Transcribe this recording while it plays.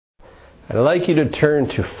I'd like you to turn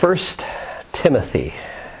to 1 Timothy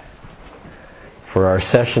for our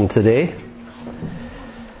session today.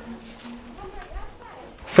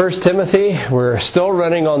 1 Timothy, we're still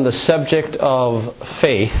running on the subject of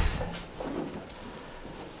faith.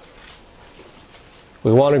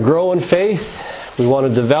 We want to grow in faith. We want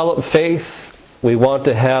to develop faith. We want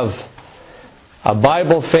to have a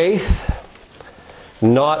Bible faith,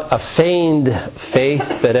 not a feigned faith,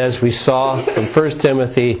 but as we saw from 1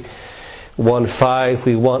 Timothy 1:5,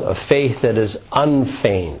 we want a faith that is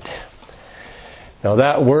unfeigned. Now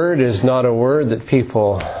that word is not a word that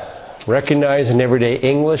people recognize in everyday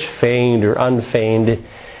English, feigned or unfeigned.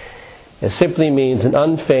 It simply means an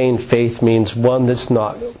unfeigned faith means one that's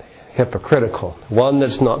not hypocritical, one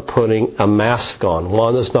that's not putting a mask on,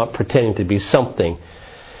 one that's not pretending to be something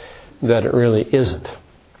that it really isn't.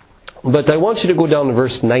 But I want you to go down to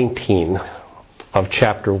verse 19 of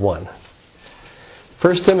chapter 1.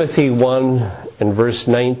 1 Timothy 1 and verse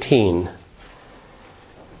 19.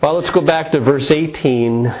 Well, let's go back to verse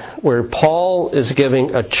 18, where Paul is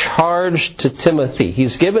giving a charge to Timothy.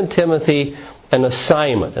 He's given Timothy an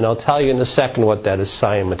assignment, and I'll tell you in a second what that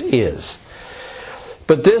assignment is.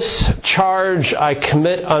 But this charge I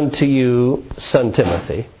commit unto you, son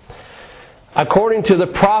Timothy, according to the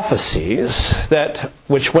prophecies that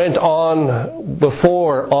which went on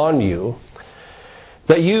before on you,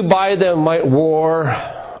 that you by them might war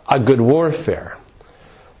a good warfare.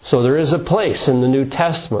 So there is a place in the New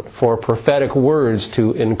Testament for prophetic words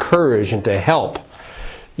to encourage and to help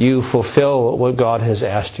you fulfill what God has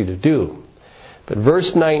asked you to do. But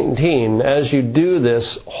verse 19, as you do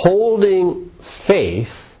this, holding faith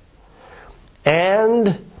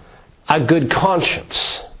and a good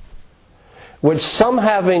conscience, which some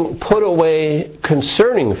having put away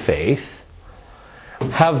concerning faith,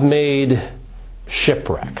 have made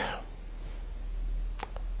shipwreck.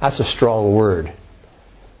 That's a strong word.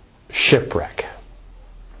 Shipwreck.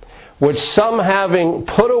 Which some having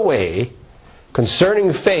put away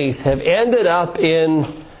concerning faith have ended up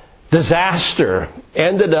in disaster,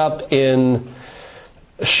 ended up in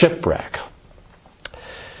shipwreck.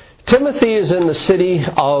 Timothy is in the city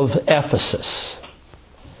of Ephesus.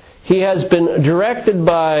 He has been directed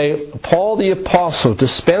by Paul the Apostle to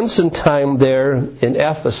spend some time there in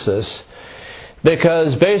Ephesus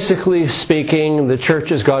because, basically speaking, the church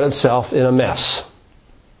has got itself in a mess.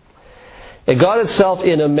 It got itself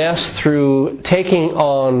in a mess through taking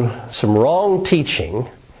on some wrong teaching,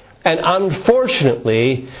 and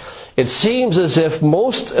unfortunately, it seems as if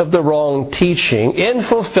most of the wrong teaching, in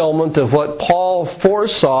fulfillment of what Paul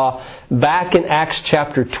foresaw back in Acts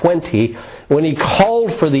chapter 20, when he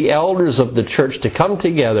called for the elders of the church to come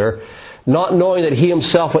together, not knowing that he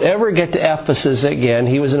himself would ever get to Ephesus again.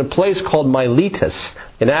 He was in a place called Miletus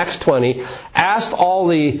in Acts 20, asked all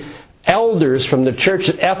the elders from the church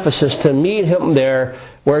at Ephesus to meet him there,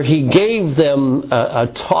 where he gave them a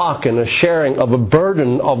talk and a sharing of a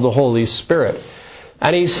burden of the Holy Spirit.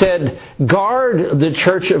 And he said, guard the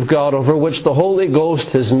church of God over which the Holy Ghost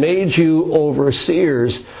has made you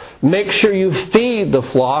overseers. Make sure you feed the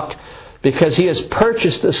flock, because he has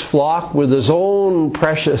purchased this flock with his own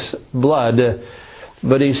precious blood.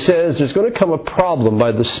 But he says there's going to come a problem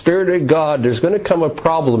by the Spirit of God. There's going to come a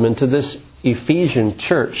problem into this Ephesian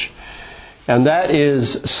church. And that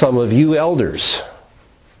is some of you elders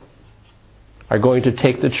are going to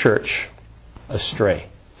take the church astray.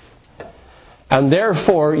 And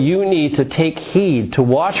therefore you need to take heed, to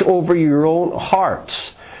watch over your own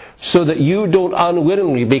hearts, so that you don't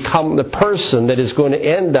unwittingly become the person that is going to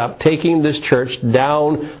end up taking this church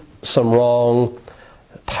down some wrong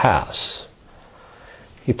paths.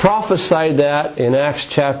 He prophesied that in Acts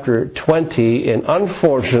chapter 20, and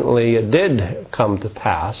unfortunately it did come to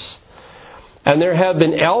pass. And there have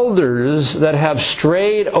been elders that have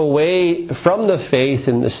strayed away from the faith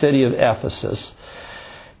in the city of Ephesus.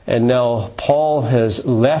 And now Paul has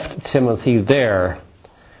left Timothy there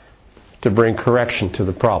to bring correction to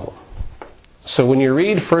the problem. So when you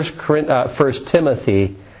read 1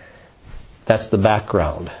 Timothy, that's the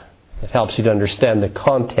background. It helps you to understand the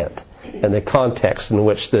content and the context in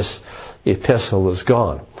which this epistle has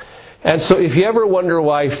gone. And so if you ever wonder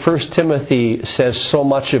why 1 Timothy says so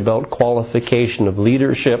much about qualification of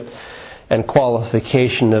leadership and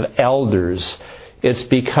qualification of elders, it's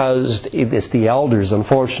because it's the elders,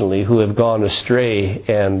 unfortunately, who have gone astray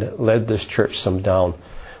and led this church down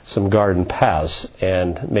some garden paths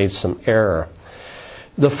and made some error.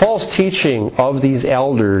 The false teaching of these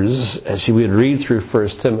elders, as you would read through 1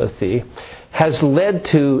 Timothy, has led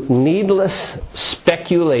to needless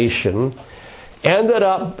speculation ended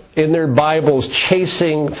up in their Bibles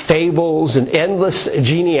chasing fables and endless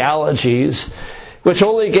genealogies, which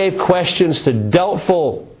only gave questions to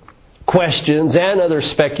doubtful questions and other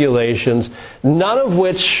speculations, none of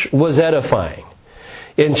which was edifying.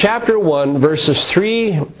 In chapter 1, verses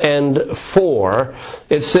 3 and 4,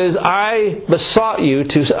 it says, I besought you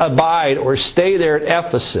to abide or stay there at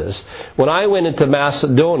Ephesus when I went into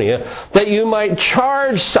Macedonia, that you might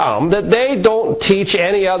charge some that they don't teach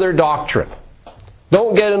any other doctrine.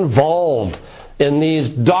 Don't get involved in these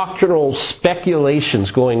doctrinal speculations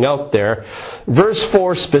going out there. Verse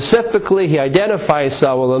 4 specifically, he identifies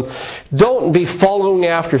some of them. Don't be following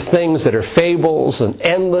after things that are fables and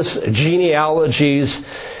endless genealogies,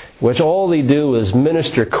 which all they do is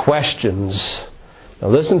minister questions. Now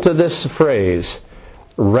listen to this phrase,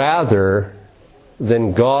 rather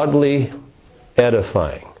than godly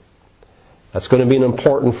edifying. That's going to be an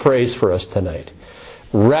important phrase for us tonight.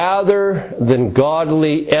 Rather than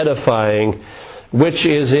godly edifying, which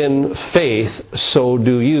is in faith, so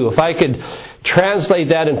do you. If I could translate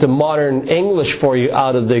that into modern English for you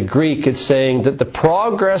out of the Greek, it's saying that the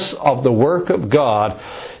progress of the work of God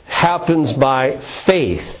happens by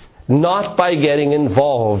faith, not by getting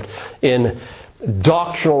involved in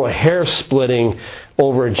doctrinal hair-splitting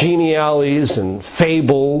over genealogies and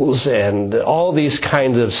fables and all these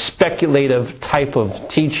kinds of speculative type of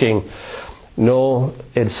teaching. No,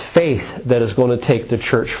 it's faith that is going to take the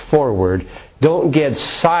church forward. Don't get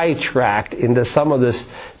sidetracked into some of this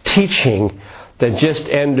teaching that just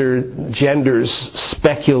engenders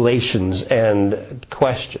speculations and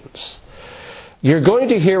questions. You're going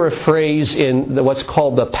to hear a phrase in what's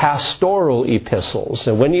called the pastoral epistles.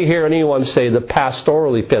 And when you hear anyone say the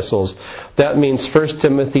pastoral epistles, that means 1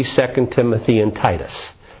 Timothy, 2 Timothy, and Titus.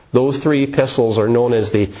 Those three epistles are known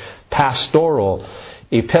as the pastoral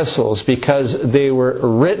epistles because they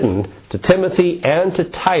were written to Timothy and to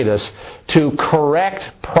Titus to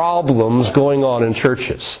correct problems going on in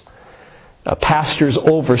churches. A pastor's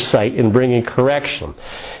oversight in bringing correction.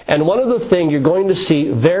 And one of the things you're going to see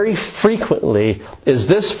very frequently is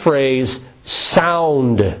this phrase,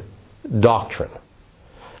 sound doctrine.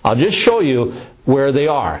 I'll just show you where they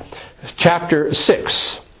are. Chapter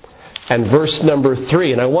 6 and verse number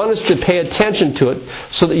 3. And I want us to pay attention to it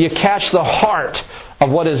so that you catch the heart of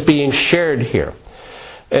what is being shared here.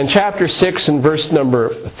 In chapter 6 and verse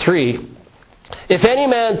number 3, if any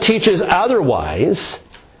man teaches otherwise,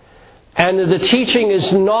 and the teaching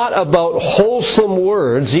is not about wholesome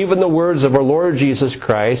words, even the words of our Lord Jesus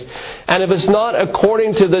Christ, and if it's not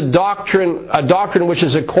according to the doctrine, a doctrine which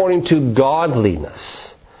is according to godliness.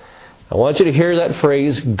 I want you to hear that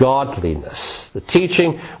phrase, godliness. The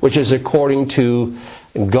teaching which is according to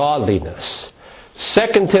godliness.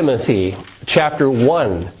 2 Timothy chapter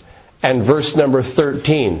 1 and verse number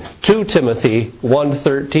 13. 2 Timothy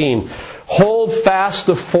 1:13. Hold fast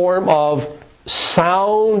the form of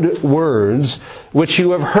sound words which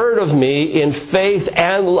you have heard of me in faith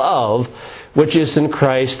and love which is in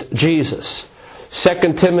Christ Jesus.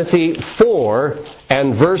 2 Timothy 4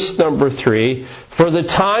 and verse number 3. For the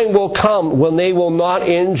time will come when they will not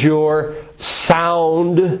endure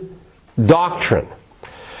sound doctrine.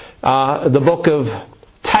 The book of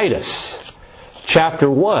Titus,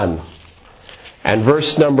 chapter 1, and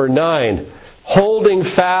verse number 9. Holding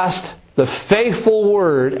fast the faithful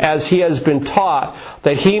word as he has been taught,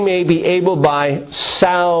 that he may be able by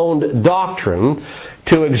sound doctrine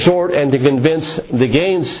to exhort and to convince the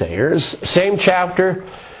gainsayers. Same chapter,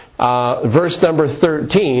 verse number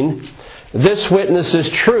 13. This witness is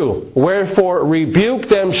true. Wherefore rebuke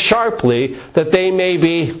them sharply, that they may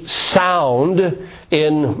be sound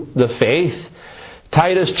in the faith.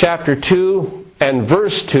 Titus chapter 2 and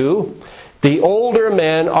verse 2. The older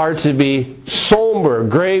men are to be sober,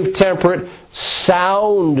 grave, temperate,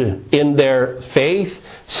 sound in their faith.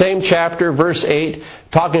 Same chapter, verse 8,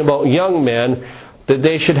 talking about young men, that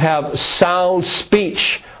they should have sound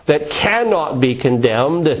speech that cannot be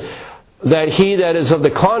condemned, that he that is of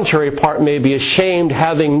the contrary part may be ashamed,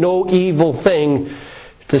 having no evil thing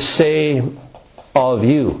to say of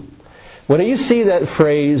you. When you see that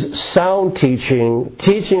phrase, sound teaching,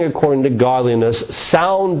 teaching according to godliness,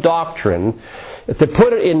 sound doctrine, to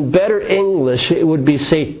put it in better English, it would be,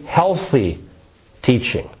 say, healthy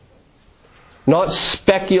teaching. Not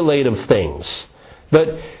speculative things,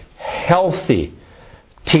 but healthy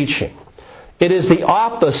teaching. It is the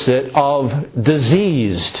opposite of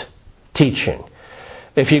diseased teaching.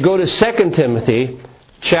 If you go to 2 Timothy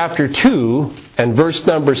chapter 2 and verse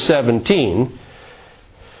number 17,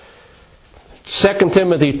 2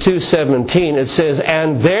 Timothy 2:17, it says,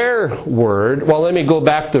 and their word, well, let me go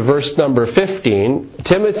back to verse number 15.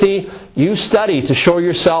 Timothy, you study to show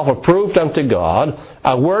yourself approved unto God,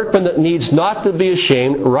 a workman that needs not to be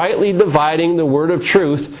ashamed, rightly dividing the word of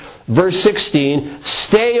truth. Verse 16,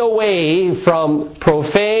 stay away from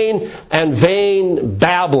profane and vain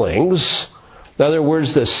babblings. In other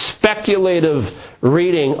words, the speculative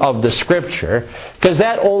reading of the Scripture, because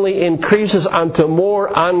that only increases unto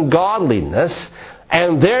more ungodliness,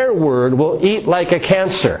 and their word will eat like a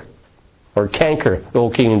cancer, or canker,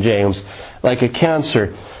 Old King James, like a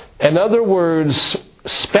cancer. In other words,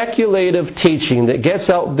 speculative teaching that gets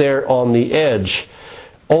out there on the edge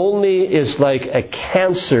only is like a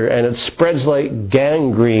cancer, and it spreads like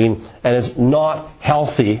gangrene, and it's not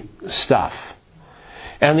healthy stuff.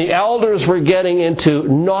 And the elders were getting into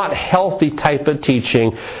not healthy type of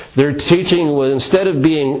teaching. Their teaching was, instead of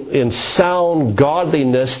being in sound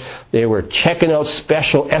godliness, they were checking out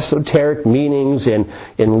special esoteric meanings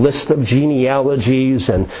in lists of genealogies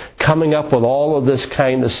and coming up with all of this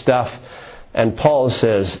kind of stuff. And Paul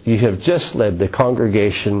says, you have just led the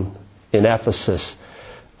congregation in Ephesus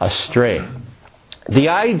astray. The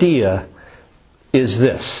idea is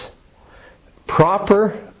this: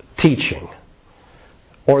 proper teaching,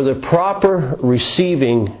 or the proper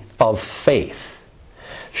receiving of faith,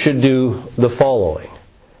 should do the following.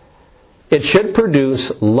 It should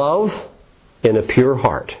produce love in a pure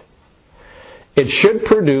heart. It should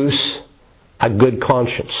produce a good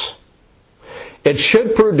conscience. It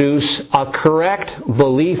should produce a correct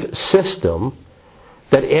belief system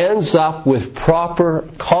that ends up with proper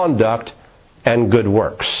conduct and good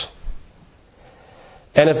works.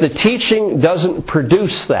 And if the teaching doesn't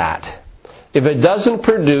produce that, if it doesn't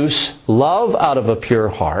produce love out of a pure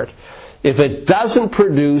heart, if it doesn't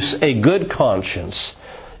produce a good conscience,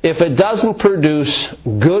 if it doesn't produce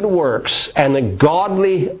good works and a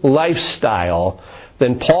godly lifestyle,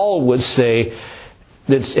 then Paul would say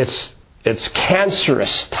that it's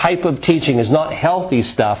cancerous type of teaching, is not healthy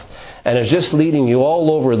stuff, and it's just leading you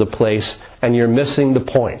all over the place, and you're missing the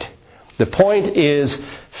point. The point is,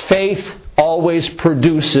 faith always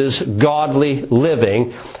produces godly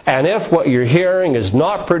living, and if what you're hearing is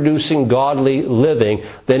not producing godly living,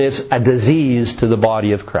 then it's a disease to the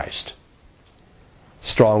body of Christ.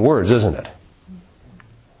 Strong words, isn't it?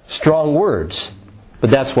 Strong words. But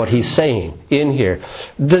that's what he's saying in here.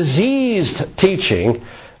 Diseased teaching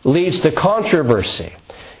leads to controversy.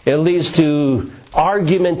 It leads to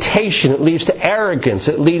argumentation. It leads to arrogance.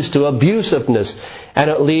 It leads to abusiveness. And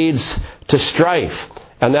it leads to strife.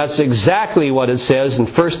 And that's exactly what it says in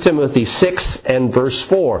 1 Timothy 6 and verse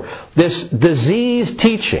 4. This diseased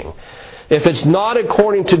teaching, if it's not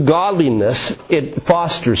according to godliness, it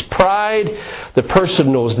fosters pride. The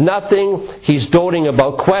person knows nothing. He's doting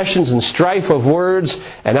about questions and strife of words.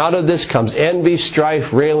 And out of this comes envy,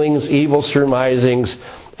 strife, railings, evil surmisings,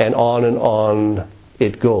 and on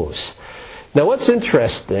it goes. Now what's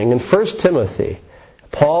interesting, in 1 Timothy,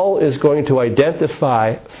 Paul is going to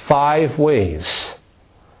identify 5 ways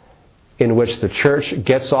in which the church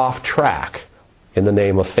gets off track in the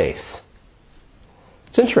name of faith.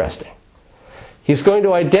 It's interesting. He's going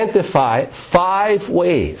to identify 5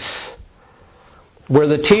 ways where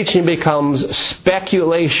the teaching becomes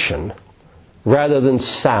speculation rather than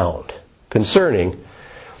sound concerning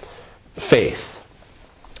faith.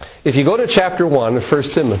 If you go to chapter 1 of 1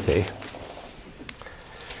 Timothy,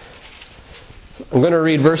 I'm going to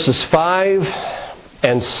read verses 5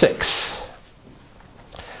 and 6.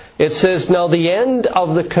 It says, now the end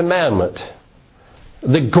of the commandment,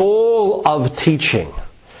 the goal of teaching,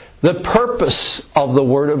 the purpose of the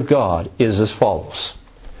Word of God is as follows.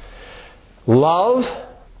 Love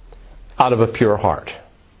out of a pure heart.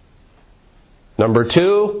 Number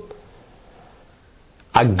 2,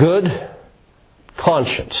 a good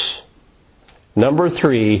conscience. Number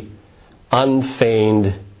 3,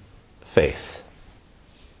 unfeigned faith.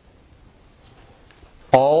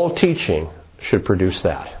 All teaching should produce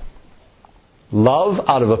that. Love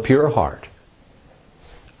out of a pure heart,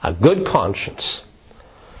 a good conscience,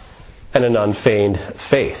 and an unfeigned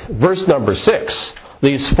faith. Verse number 6,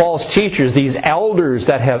 these false teachers, these elders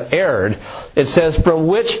that have erred, it says, from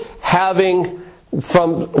which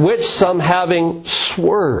some having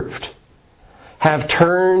swerved, have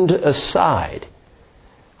turned aside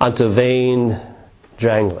unto vain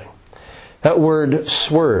jangling. That word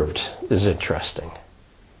swerved is interesting.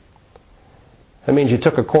 That means you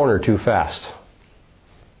took a corner too fast.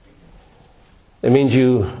 It means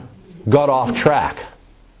you got off track.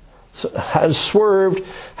 has swerved,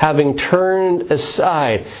 having turned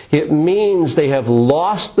aside. It means they have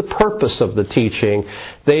lost the purpose of the teaching.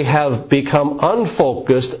 They have become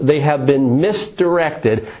unfocused. They have been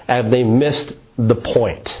misdirected, and they missed the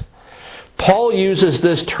point. Paul uses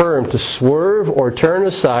this term to swerve or turn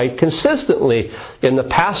aside consistently in the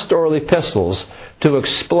pastoral epistles to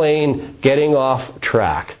explain getting off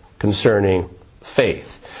track concerning faith.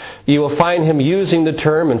 You will find him using the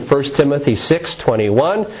term in 1 Timothy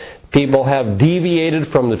 6:21. People have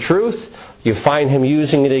deviated from the truth. You find him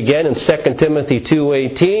using it again in 2 Timothy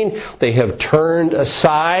 2:18. They have turned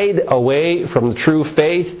aside away from the true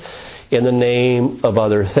faith in the name of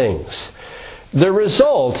other things. The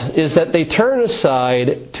result is that they turn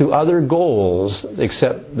aside to other goals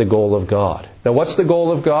except the goal of God. Now, what's the goal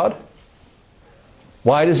of God?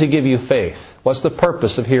 Why does He give you faith? What's the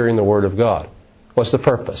purpose of hearing the Word of God? What's the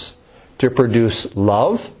purpose? To produce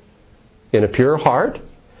love in a pure heart,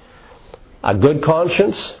 a good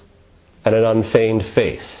conscience, and an unfeigned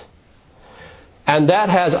faith. And that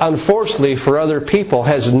has, unfortunately for other people,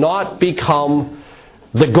 has not become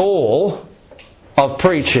the goal of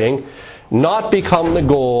preaching, not become the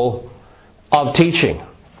goal of teaching.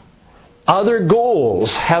 Other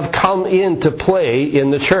goals have come into play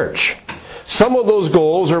in the church. Some of those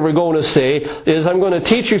goals, or we're going to say, is I'm going to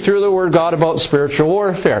teach you through the Word of God about spiritual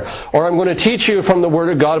warfare. Or I'm going to teach you from the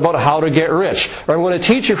Word of God about how to get rich. Or I'm going to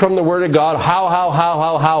teach you from the Word of God how.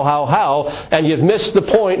 And you've missed the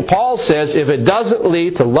point. Paul says if it doesn't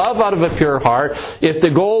lead to love out of a pure heart, if the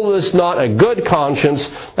goal is not a good conscience,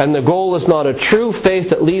 and the goal is not a true faith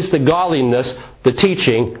that leads to godliness, the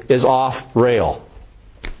teaching is off rail.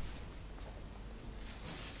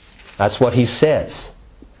 That's what he says.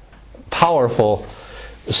 Powerful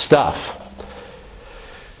stuff.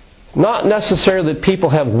 Not necessarily that people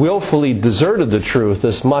have willfully deserted the truth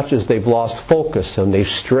as much as they've lost focus and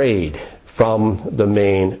they've strayed from the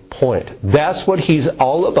main point. That's what he's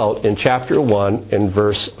all about in chapter 1 and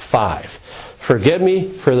verse 5. Forgive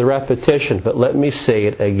me for the repetition, but let me say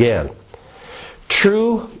it again.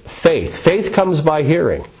 True faith. Faith comes by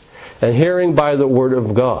hearing, and hearing by the Word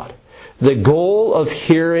of God. The goal of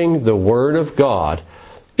hearing the Word of God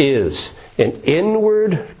is an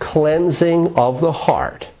inward cleansing of the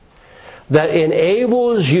heart that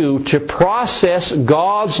enables you to process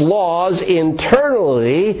God's laws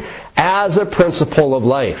internally as a principle of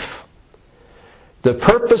life. The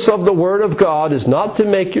purpose of the Word of God is not to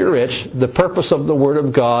make you rich. The purpose of the Word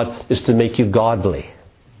of God is to make you godly.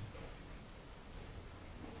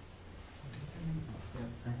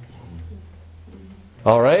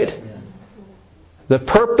 All right? The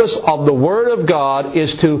purpose of the Word of God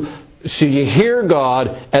is so you hear God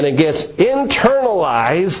and it gets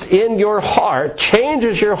internalized in your heart,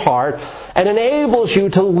 changes your heart, and enables you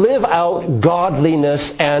to live out godliness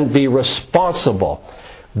and be responsible.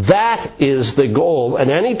 That is the goal. And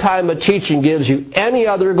any time a teaching gives you any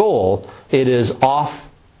other goal, it is off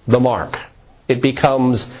the mark. It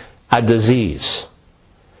becomes a disease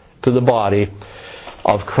to the body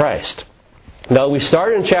of Christ. Now we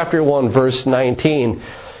start in chapter 1, verse 19.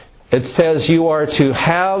 It says you are to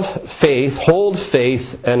have faith, hold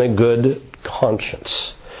faith, and a good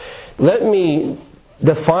conscience. Let me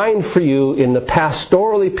define for you in the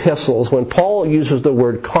pastoral epistles, when Paul uses the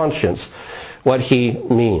word conscience, what he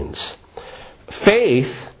means.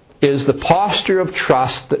 Faith is the posture of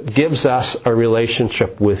trust that gives us a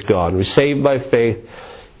relationship with God. We're saved by faith.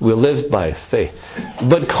 We live by faith.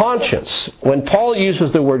 But conscience, when Paul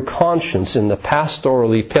uses the word conscience in the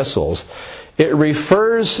pastoral epistles, it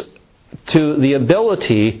refers to the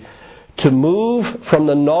ability to move from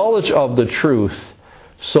the knowledge of the truth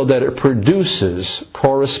so that it produces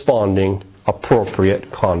corresponding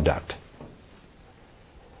appropriate conduct.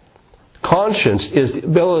 Conscience is the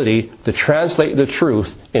ability to translate the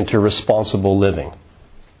truth into responsible living.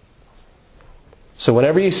 So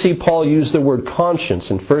whenever you see Paul use the word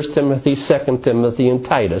conscience in 1 Timothy, 2 Timothy, and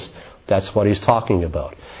Titus, that's what he's talking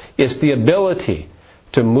about. It's the ability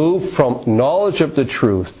to move from knowledge of the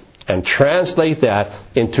truth and translate that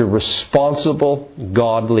into responsible,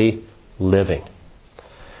 godly living.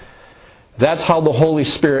 That's how the Holy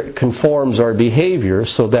Spirit conforms our behavior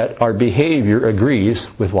so that our behavior agrees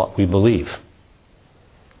with what we believe.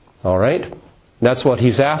 All right? That's what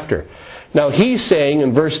he's after. Now he's saying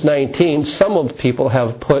in verse 19, some of people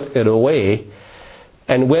have put it away,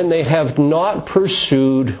 and when they have not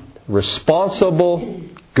pursued responsible,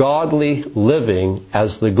 godly living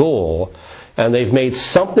as the goal, and they've made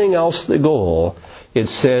something else the goal, it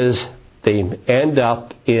says they end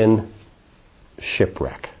up in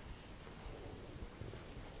shipwreck.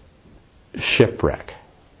 Shipwreck.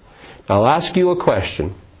 Now I'll ask you a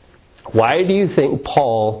question. Why do you think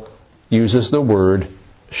Paul uses the word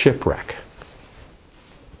shipwreck?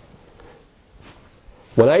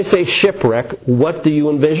 When I say shipwreck, what do you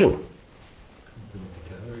envision?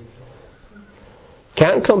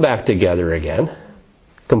 Can't come back together again.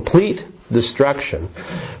 Complete destruction.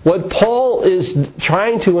 What Paul is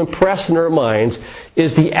trying to impress in our minds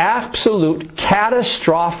is the absolute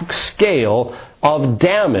catastrophic scale of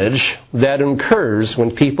damage that occurs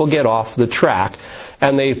when people get off the track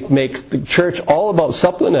and they make the church all about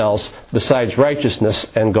something else besides righteousness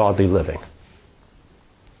and godly living.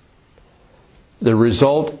 The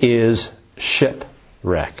result is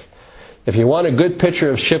shipwreck. If you want a good picture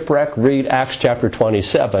of shipwreck, read Acts chapter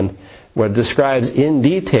 27, where it describes in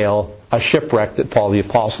detail a shipwreck that Paul the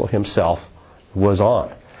Apostle himself was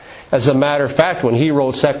on. As a matter of fact, when he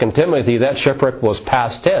wrote 2 Timothy, that shipwreck was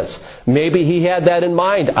past tense. Maybe he had that in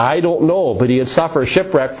mind. I don't know. But he had suffered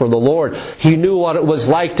shipwreck for the Lord. He knew what it was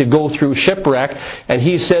like to go through shipwreck. And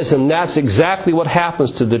he says, and that's exactly what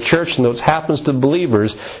happens to the church and what happens to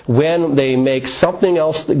believers when they make something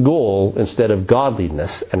else the goal instead of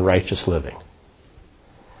godliness and righteous living.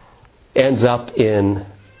 Ends up in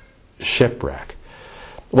shipwreck.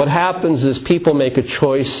 What happens is people make a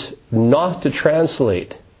choice not to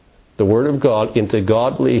translate the Word of God into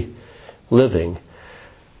godly living,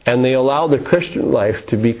 and they allow the Christian life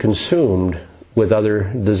to be consumed with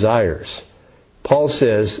other desires. Paul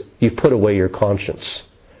says, you put away your conscience.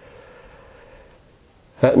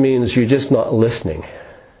 That means you're just not listening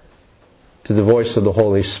to the voice of the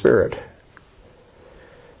Holy Spirit.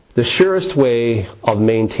 The surest way of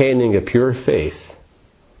maintaining a pure faith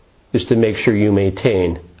is to make sure you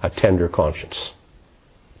maintain a tender conscience.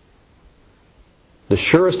 The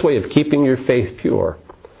surest way of keeping your faith pure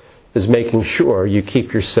is making sure you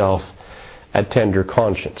keep yourself at tender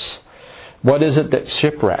conscience. What is it that's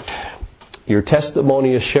shipwrecked? Your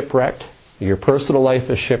testimony is shipwrecked, your personal life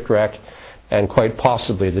is shipwrecked, and quite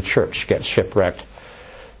possibly the church gets shipwrecked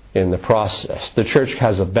in the process. The church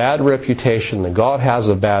has a bad reputation, the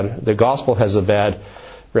gospel has a bad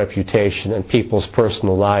reputation, and people's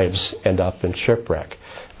personal lives end up in shipwreck.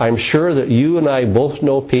 I'm sure that you and I both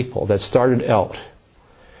know people that started out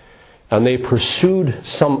and they pursued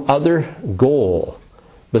some other goal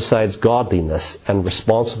besides godliness and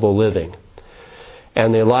responsible living,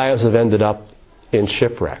 and their lives have ended up in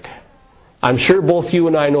shipwreck. I'm sure both you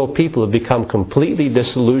and I know people who have become completely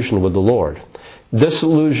disillusioned with the Lord,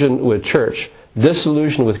 disillusioned with church,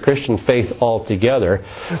 disillusioned with Christian faith altogether,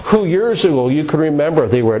 who years ago you can remember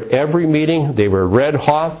they were at every meeting, they were red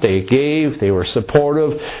hot, they gave, they were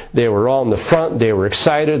supportive, they were on the front, they were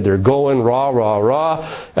excited, they're going rah, rah,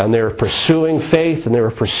 rah, and they were pursuing faith, and they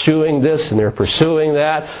were pursuing this, and they were pursuing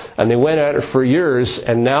that, and they went at it for years,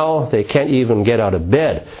 and now they can't even get out of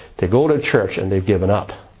bed to go to church, and they've given up.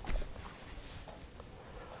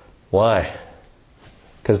 Why?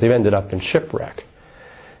 Because they've ended up in shipwreck.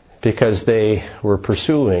 Because they were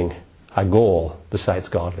pursuing a goal besides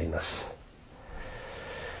godliness.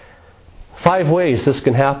 5 ways this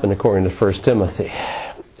can happen according to 1 Timothy.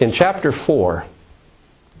 In chapter 4,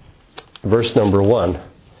 verse number 1,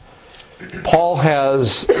 Paul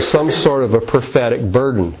has some sort of a prophetic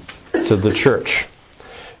burden to the church.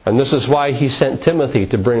 And this is why he sent Timothy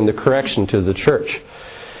to bring the correction to the church.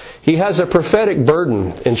 He has a prophetic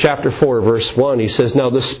burden in chapter 4, verse 1. He says,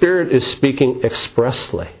 now the Spirit is speaking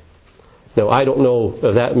expressly. Now, I don't know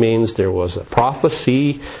if that means there was a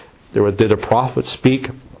prophecy, did a prophet speak,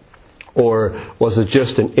 or was it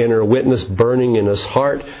just an inner witness burning in his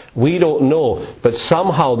heart? We don't know. But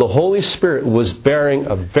somehow the Holy Spirit was bearing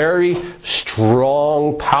a very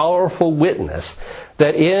strong, powerful witness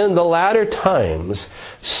that in the latter times,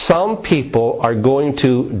 some people are going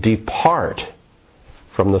to depart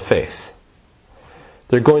from the faith.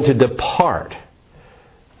 They're going to depart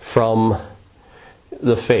from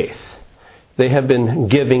the faith. They have been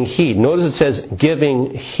giving heed. Notice it says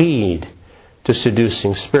giving heed to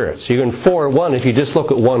seducing spirits. You in 4:1, if you just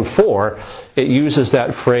look at 1:4, it uses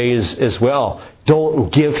that phrase as well.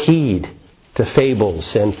 Don't give heed to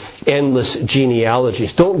fables and endless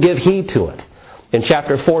genealogies. Don't give heed to it. In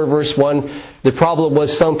chapter 4, verse 1, the problem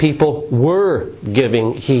was some people were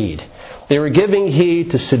giving heed. They were giving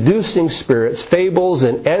heed to seducing spirits, fables,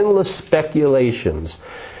 and endless speculations.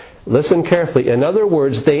 Listen carefully. In other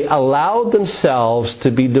words, they allowed themselves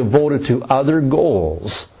to be devoted to other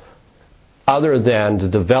goals other than the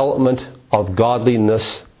development of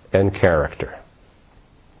godliness and character.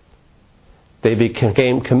 They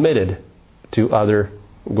became committed to other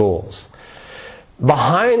goals.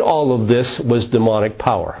 Behind all of this was demonic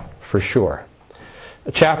power, for sure.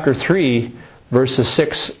 Chapter 3, verses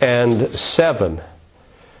 6 and 7.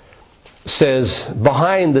 says,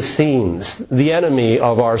 behind the scenes, the enemy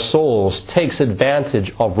of our souls takes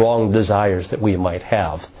advantage of wrong desires that we might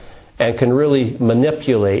have and can really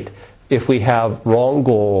manipulate if we have wrong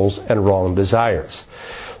goals and wrong desires.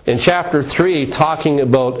 In chapter 3, talking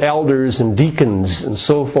about elders and deacons and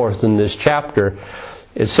so forth in this chapter,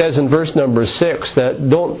 it says in verse number 6 that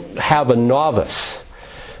don't have a novice,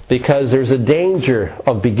 because there's a danger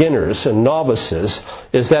of beginners and novices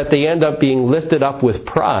is that they end up being lifted up with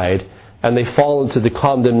pride and they fall into the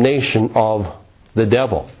condemnation of the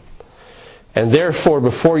devil. And therefore,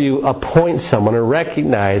 before you appoint someone or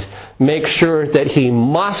recognize, make sure that he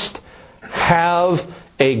must have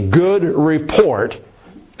a good report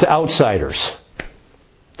to outsiders,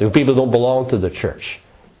 to people who don't belong to the church.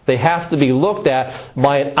 They have to be looked at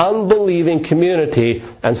by an unbelieving community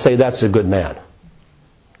and say, that's a good man.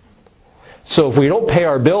 So if we don't pay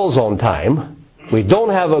our bills on time, we don't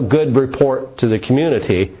have a good report to the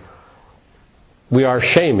community, we are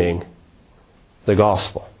shaming the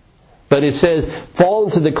gospel. But it says, fall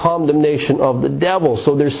into the condemnation of the devil.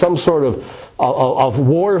 So there's some sort of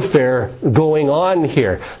warfare going on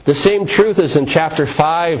here. The same truth is in chapter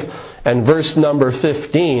 5 and verse number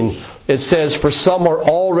 15. It says, for some are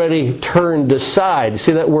already turned aside.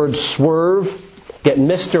 See that word swerve? Get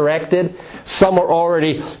misdirected. Some are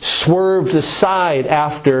already swerved aside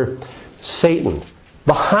after Satan.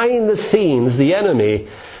 Behind the scenes, the enemy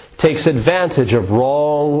takes advantage of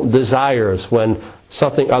wrong desires when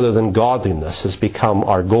something other than godliness has become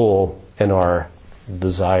our goal and our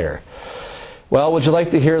desire. Well, would you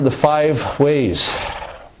like to hear the 5 ways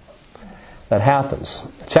that happens?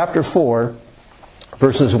 Chapter 4,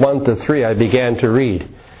 verses 1 to 3, I began to read.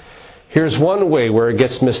 Here's one way where it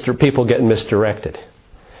gets people get misdirected.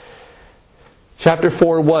 Chapter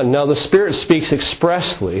 4:1. Now the Spirit speaks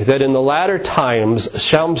expressly that in the latter times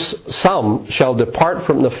some shall depart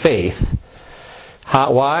from the faith.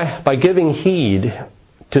 Why? By giving heed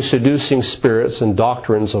to seducing spirits and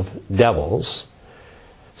doctrines of devils,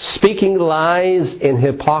 speaking lies in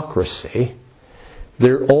hypocrisy.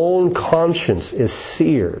 Their own conscience is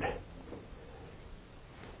seared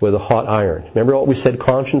with a hot iron. Remember what we said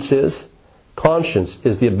conscience is? Conscience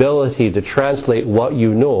is the ability to translate what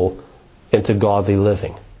you know into godly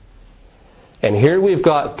living. And here we've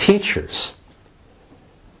got teachers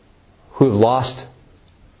who've lost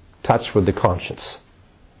touch with the conscience.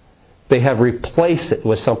 They have replaced it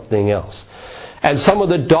with something else. And some of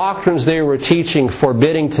the doctrines they were teaching,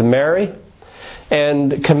 forbidding to marry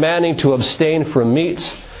and commanding to abstain from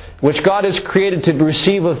meats, which God has created to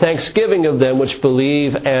receive with thanksgiving of them which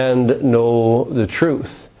believe and know the truth.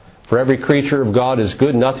 For every creature of God is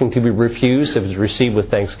good, nothing to be refused if it is received with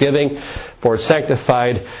thanksgiving, for it's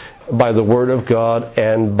sanctified by the word of God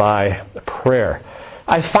and by prayer.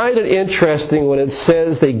 I find it interesting when it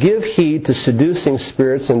says they give heed to seducing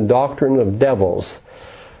spirits and doctrine of devils.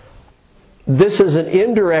 This is an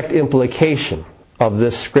indirect implication of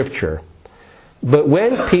this scripture. But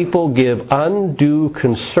when people give undue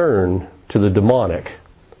concern to the demonic,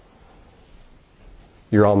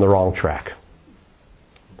 you're on the wrong track.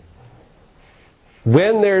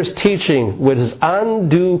 When there's teaching with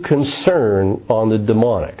undue concern on the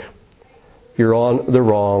demonic, you're on the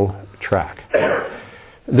wrong track.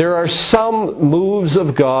 There are some moves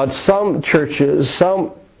of God, some churches,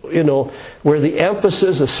 some, where the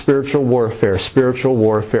emphasis is spiritual warfare, spiritual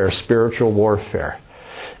warfare, spiritual warfare.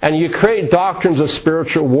 And you create doctrines of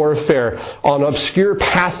spiritual warfare on obscure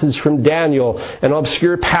passages from Daniel and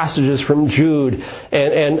obscure passages from Jude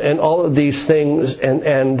and all of these things,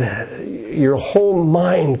 and your whole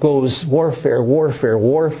mind goes warfare, warfare,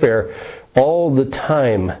 warfare all the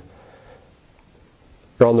time.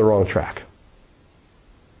 You're on the wrong track.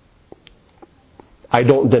 I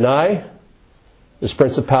don't deny there's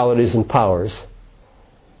principalities and powers,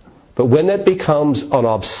 but when it becomes an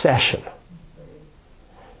obsession,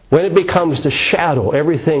 when it becomes to shadow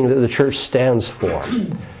everything that the church stands for,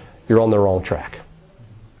 you're on the wrong track.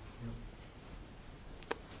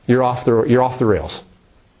 You're off the rails.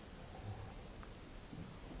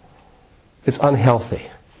 It's unhealthy.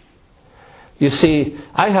 You see,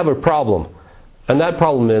 I have a problem, and that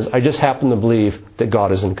problem is I just happen to believe that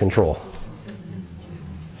God is in control.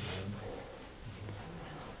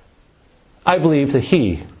 I believe that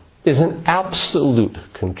He is in absolute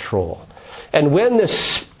control. And when this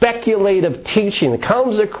speculative teaching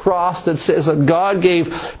comes across that says that God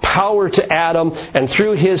gave power to Adam, and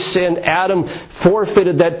through his sin, Adam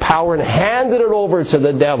forfeited that power and handed it over to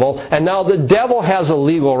the devil, and now the devil has a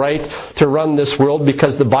legal right to run this world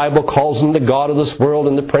because the Bible calls him the God of this world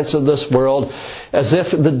and the prince of this world, as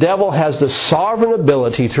if the devil has the sovereign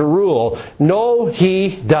ability to rule. No,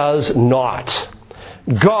 he does not.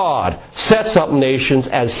 God sets up nations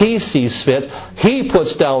as He sees fit. He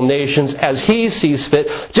puts down nations as He sees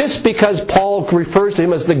fit. Just because Paul refers to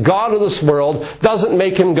Him as the God of this world doesn't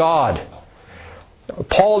make Him God.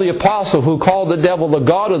 Paul the Apostle, who called the devil the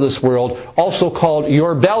God of this world, also called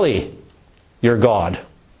your belly your God.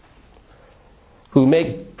 Who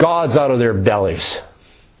make gods out of their bellies.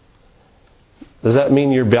 Does that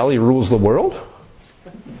mean your belly rules the world?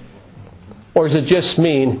 Or does it just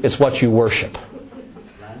mean it's what you worship?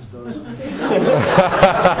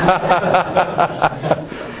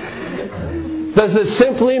 Does it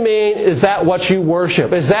simply mean, is that what you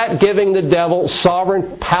worship? Is that giving the devil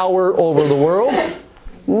sovereign power over the world?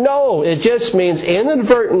 No, it just means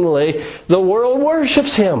inadvertently the world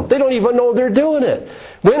worships him. They don't even know they're doing it.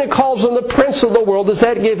 When it calls him the prince of the world, does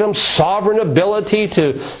that give him sovereign ability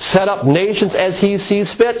to set up nations as he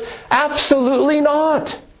sees fit? Absolutely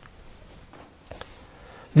not.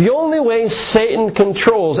 The only way Satan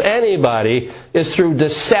controls anybody is through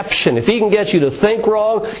deception. If he can get you to think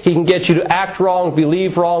wrong, he can get you to act wrong,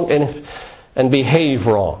 believe wrong, and behave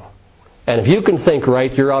wrong. And if you can think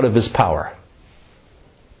right, you're out of his power.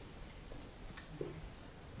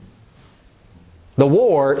 The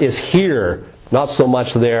war is here, not so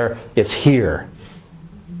much there, it's here.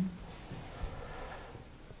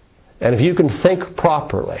 And if you can think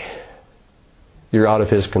properly, you're out of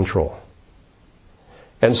his control.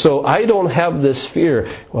 And so I don't have this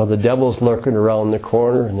fear, well, the devil's lurking around the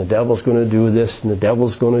corner, and the devil's going to do this, and the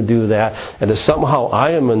devil's going to do that, and if somehow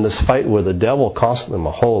I am in this fight with the devil constantly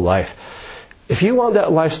my whole life. If you want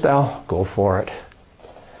that lifestyle, go for it.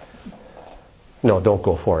 No, don't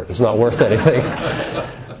go for it. It's not worth anything.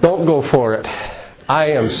 Don't go for it.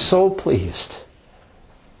 I am so pleased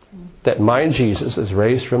that my Jesus is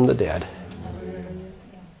raised from the dead,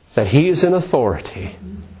 that He is in authority,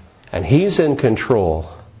 and He's in control.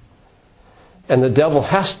 And the devil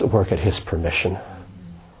has to work at His permission.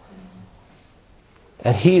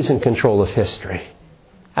 And He's in control of history.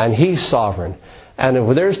 And He's sovereign. And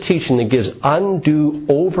if there's teaching that gives undue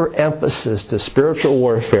overemphasis to spiritual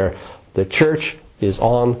warfare, the church is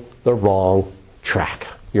on the wrong track.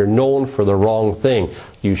 You're known for the wrong thing.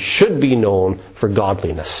 You should be known for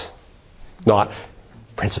godliness, not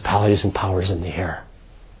principalities and powers in the air.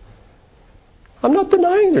 I'm not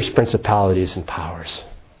denying there's principalities and powers.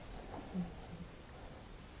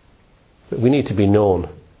 But we need to be known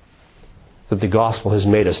that the gospel has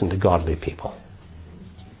made us into godly people.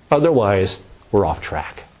 Otherwise, we're off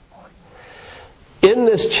track. In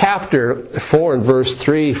this chapter 4 and verse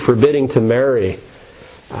 3, forbidding to marry,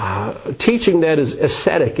 teaching that is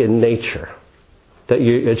ascetic in nature, that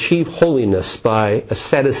you achieve holiness by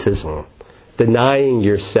asceticism, denying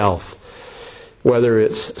yourself, whether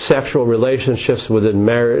it's sexual relationships within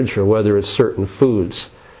marriage or whether it's certain foods,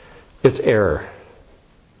 it's error.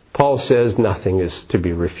 Paul says nothing is to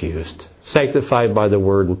be refused. Sanctified by the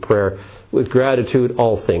word and prayer, with gratitude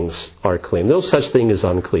all things are clean. No such thing as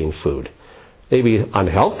unclean food. Maybe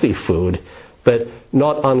unhealthy food, but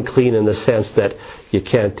not unclean in the sense that you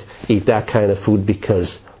can't eat that kind of food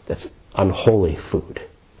because that's unholy food.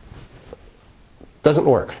 Doesn't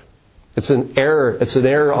work. It's an error. It's an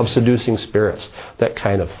error of seducing spirits, that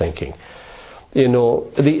kind of thinking. You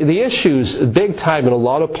know, the issues, big time in a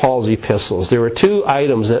lot of Paul's epistles, there are two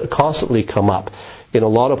items that constantly come up in a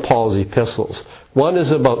lot of Paul's epistles. One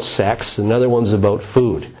is about sex, another one's about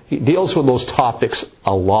food. He deals with those topics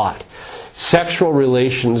a lot. Sexual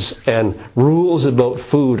relations and rules about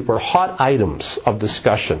food were hot items of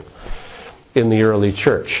discussion in the early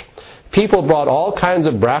church. People brought all kinds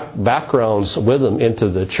of backgrounds with them into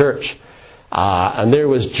the church. And there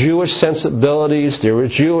was Jewish sensibilities, there were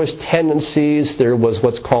Jewish tendencies, there was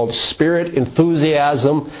what's called spirit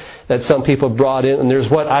enthusiasm that some people brought in, and there's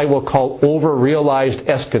what I will call over-realized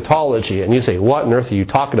eschatology. And you say, what on earth are you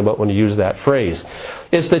talking about when you use that phrase?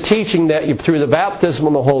 It's the teaching that you, through the baptism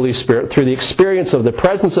of the Holy Spirit, through the experience of the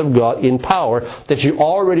presence of God in power, that you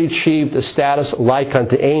already achieved a status like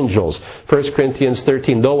unto angels. 1 Corinthians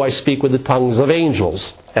 13, though I speak with the tongues of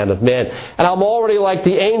angels and of men. And I'm already like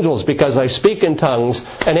the angels because I speak in tongues,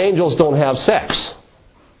 and angels don't have sex.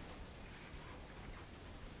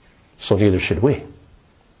 So neither should we.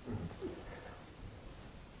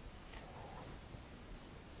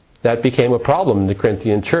 That became a problem in the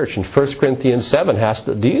Corinthian church. And 1 Corinthians 7 has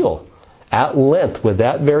to deal at length with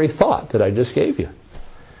that very thought that I just gave you.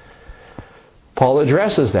 Paul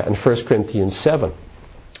addresses that in 1 Corinthians 7.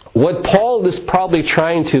 What Paul is probably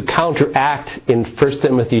trying to counteract in 1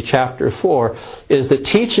 Timothy chapter 4 is the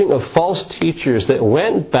teaching of false teachers that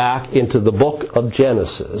went back into the book of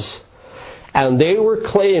Genesis, and they were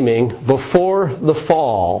claiming before the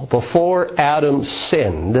fall, before Adam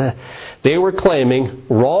sinned, they were claiming,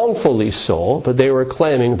 wrongfully so, but they were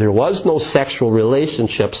claiming there was no sexual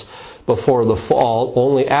relationships before the fall,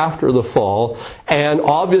 only after the fall, and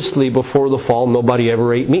obviously before the fall nobody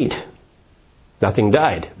ever ate meat. Nothing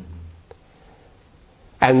died.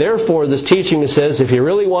 And therefore this teaching says if you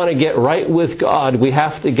really want to get right with God, we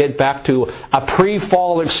have to get back to a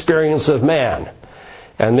pre-fall experience of man.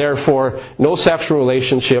 And therefore no sexual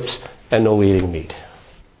relationships and no eating meat.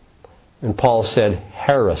 And Paul said,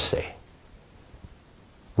 heresy.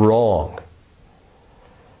 Wrong.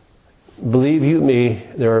 Believe you me,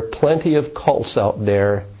 there are plenty of cults out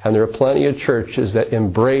there, and there are plenty of churches that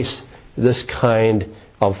embrace this kind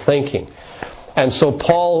of thinking. And so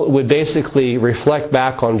Paul would basically reflect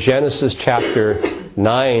back on Genesis chapter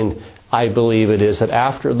 9, I believe it is, that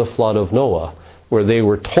after the flood of Noah, where they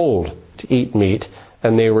were told to eat meat,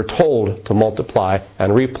 and they were told to multiply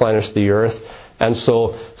and replenish the earth. And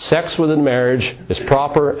so sex within marriage is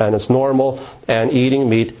proper and it's normal, and eating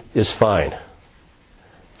meat is fine.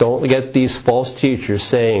 Don't get these false teachers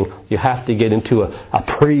saying you have to get into a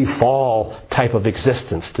pre-fall type of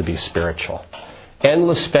existence to be spiritual.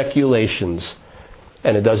 Endless speculations,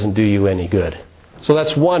 and it doesn't do you any good. So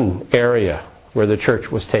that's one area where the church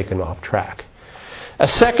was taken off track. A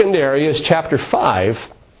second area is chapter 5,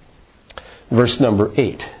 verse number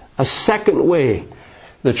 8. A second way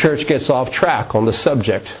the church gets off track on the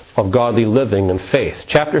subject of godly living and faith.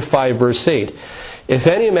 Chapter 5, verse 8. If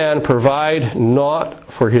any man provide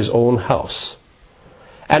not for his own house,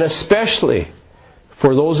 and especially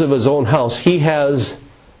for those of his own house, he has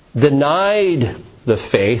denied the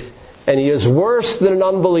faith, and he is worse than an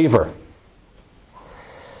unbeliever.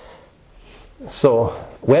 So,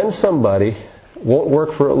 when somebody won't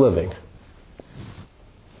work for a living,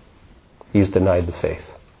 he's denied the faith.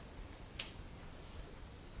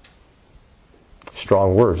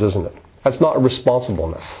 Strong words, isn't it? That's not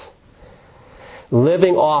responsibleness.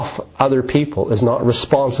 Living off other people is not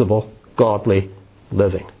responsible, godly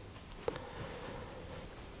living.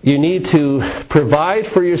 You need to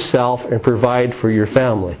provide for yourself and provide for your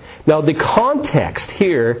family. Now the context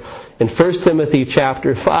here in 1 Timothy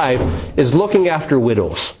chapter 5 is looking after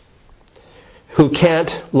widows who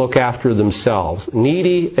can't look after themselves.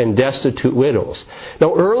 Needy and destitute widows.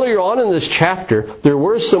 Now earlier on in this chapter, there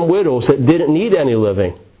were some widows that didn't need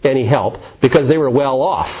any help because they were well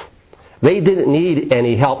off. They didn't need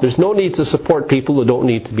any help. There's no need to support people who don't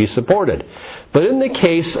need to be supported. But in the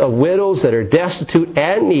case of widows that are destitute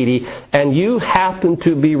and needy, and you happen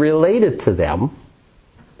to be related to them,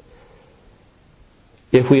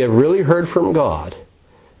 if we have really heard from God,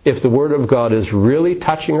 if the Word of God is really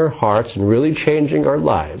touching our hearts and really changing our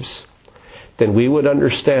lives, then we would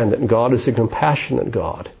understand that God is a compassionate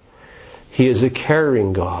God. He is a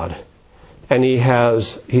caring God. And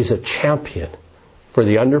He's a champion for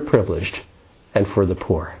the underprivileged and for the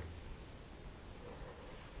poor.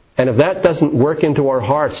 And if that doesn't work into our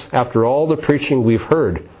hearts after all the preaching we've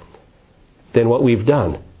heard, then what we've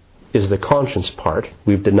done is the conscience part.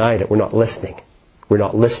 We've denied it. We're not listening. We're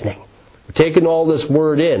not listening. We're taking all this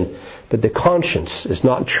word in, but the conscience is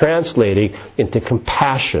not translating into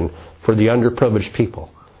compassion for the underprivileged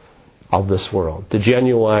people of this world. The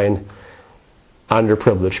genuine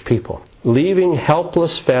underprivileged people. Leaving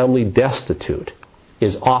helpless family destitute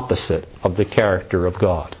is opposite of the character of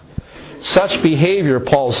God. Such behavior,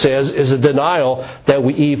 Paul says, is a denial that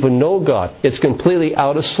we even know God. It's completely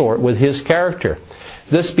out of sort with His character.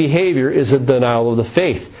 This behavior is a denial of the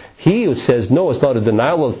faith. He who says, no, it's not a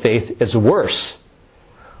denial of faith, it's worse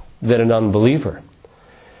than an unbeliever.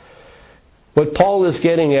 What Paul is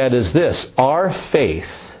getting at is this: our faith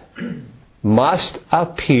must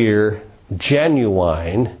appear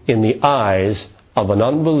genuine in the eyes of an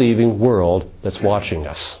unbelieving world that's watching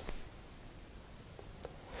us.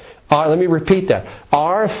 Let me repeat that.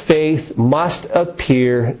 Our faith must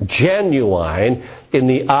appear genuine in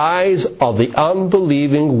the eyes of the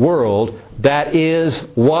unbelieving world that is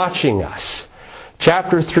watching us.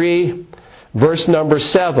 Chapter 3, verse number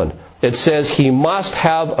 7. It says, he must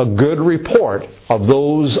have a good report of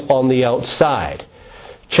those on the outside.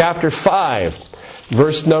 Chapter 5,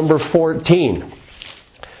 verse number 14.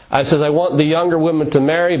 It says, I want the younger women to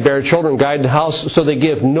marry, bear children, guide the house, so they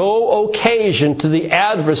give no occasion to the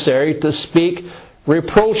adversary to speak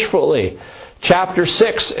reproachfully. Chapter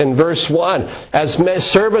 6 and verse 1. As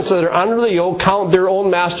servants that are under the yoke count their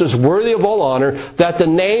own masters worthy of all honor, that the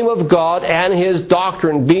name of God and His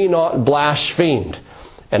doctrine be not blasphemed.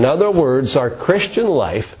 In other words, our Christian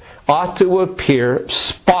life ought to appear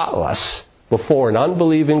spotless before an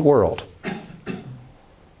unbelieving world.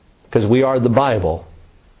 Because we are the Bible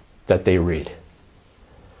that they read.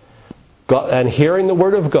 God, and hearing the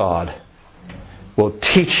Word of God will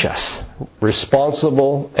teach us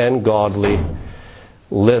responsible and godly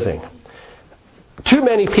living. Too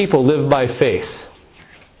many people live by faith.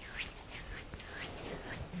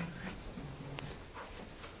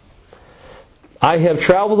 I have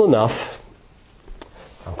traveled enough.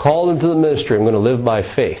 I'm called into the ministry. I'm going to live by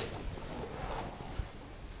faith.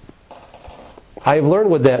 I've learned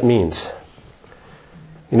what that means.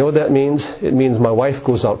 You know what that means? It means my wife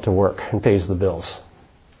goes out to work and pays the bills.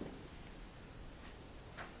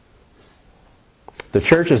 The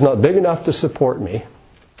church is not big enough to support me,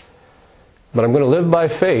 but I'm going to live by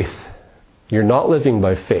faith. You're not living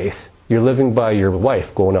by faith. You're living by your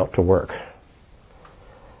wife going out to work.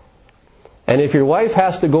 And if your wife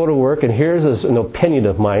has to go to work, and here's an opinion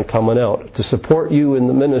of mine coming out, to support you in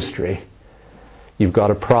the ministry, you've got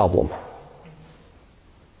a problem.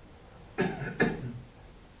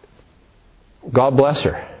 God bless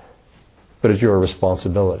her, but it's your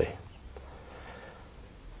responsibility.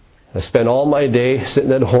 I spend all my day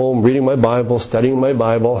sitting at home, reading my Bible, studying my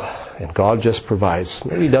Bible, and God just provides.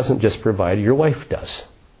 No, He doesn't just provide, your wife does.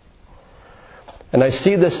 And I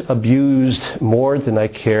see this abused more than I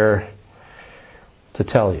care to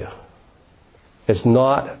tell you. It's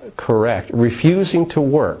not correct. Refusing to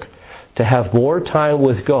work, to have more time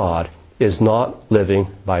with God, is not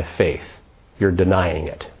living by faith. You're denying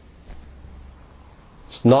it.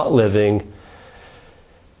 It's not living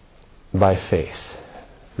by faith.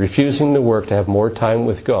 Refusing to work to have more time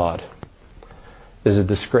with God is a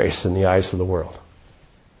disgrace in the eyes of the world.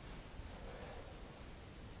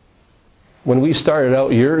 When we started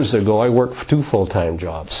out years ago, I worked 2 full-time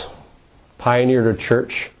jobs. Pioneered a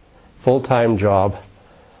church, full-time job,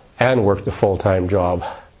 and worked a full-time job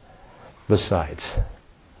besides,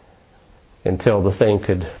 until the thing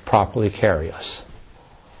could properly carry us.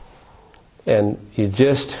 And you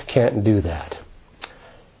just can't do that.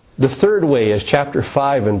 The third way is chapter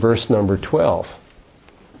 5 and verse number 12,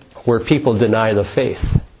 where people deny the faith.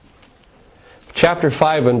 Chapter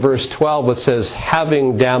 5 and verse 12, it says,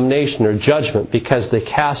 having damnation or judgment because they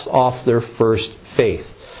cast off their first faith.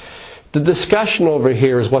 The discussion over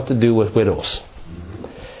here is what to do with widows.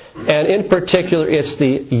 And in particular, it's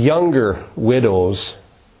the younger widows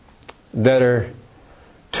that are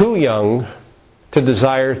too young to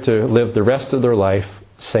desire to live the rest of their life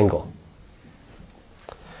single.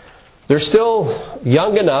 They're still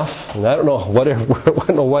young enough, and I don't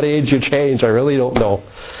know what age you change, I really don't know.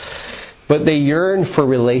 But they yearn for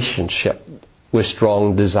relationship with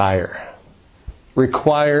strong desire.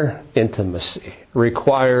 Require intimacy.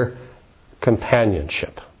 Require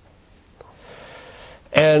companionship.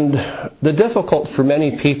 And the difficult for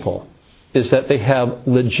many people is that they have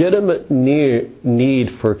legitimate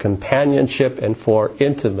need for companionship and for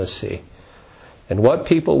intimacy. And what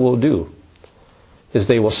people will do is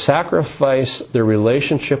they will sacrifice their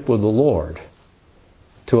relationship with the Lord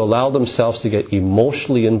to allow themselves to get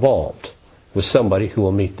emotionally involved with somebody who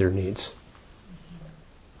will meet their needs.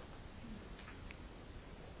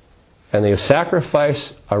 And they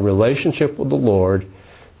sacrifice a relationship with the Lord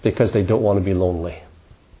because they don't want to be lonely.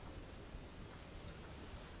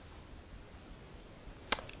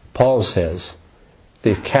 Paul says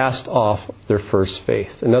they've cast off their first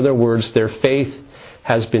faith. In other words, their faith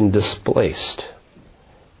has been displaced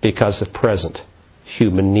because of present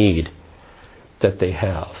human need that they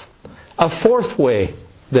have. A fourth way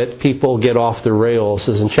that people get off the rails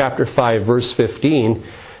is in chapter 5, verse 15,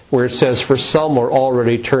 where it says, for some are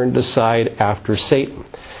already turned aside after Satan.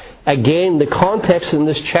 Again, the context in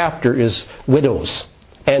this chapter is widows.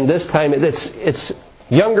 And this time it's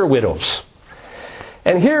younger widows.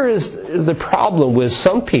 And here is the problem with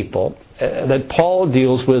some people that Paul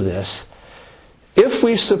deals with this. If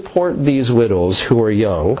we support these widows who are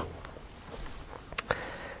young,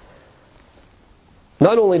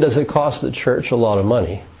 not only does it cost the church a lot of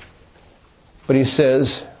money, but he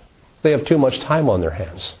says they have too much time on their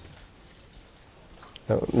hands.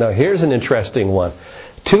 Now here's an interesting one.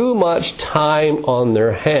 Too much time on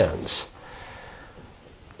their hands.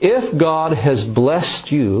 If God has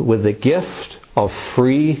blessed you with the gift of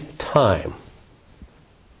free time,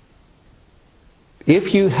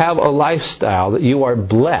 if you have a lifestyle that you are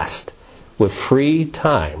blessed with free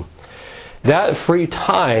time, that free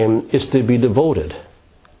time is to be devoted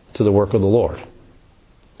to the work of the Lord.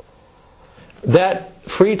 That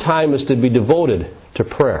free time is to be devoted to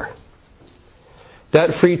prayer.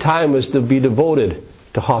 That free time is to be devoted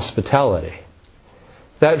to hospitality.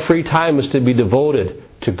 That free time is to be devoted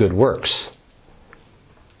to good works.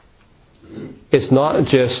 It's not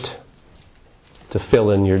just to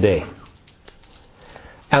fill in your day.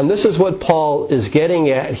 And this is what Paul is getting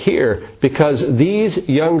at here, because these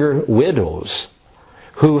younger widows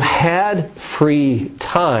who had free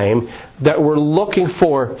time that were looking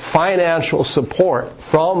for financial support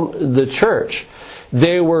from the church,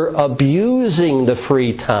 they were abusing the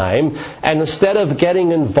free time, and instead of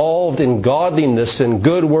getting involved in godliness and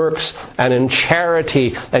good works and in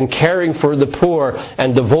charity and caring for the poor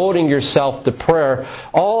and devoting yourself to prayer,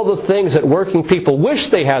 all the things that working people wish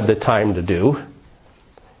they had the time to do.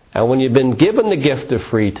 And when you've been given the gift of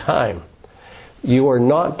free time, you are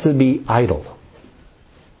not to be idle.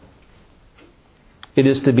 It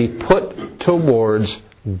is to be put towards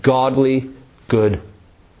godly good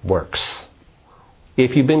works,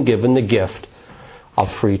 if you've been given the gift of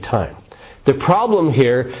free time. The problem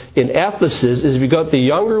here in Ephesus is we've got the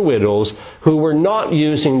younger widows who were not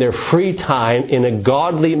using their free time in a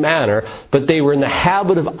godly manner, but they were in the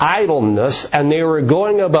habit of idleness, and they were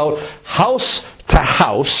going about house to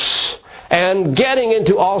house and getting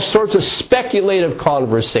into all sorts of speculative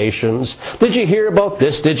conversations. Did you hear about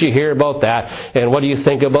this? Did you hear about that? And what do you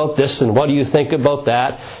think about this? And what do you think about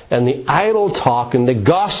that? And the idle talk and the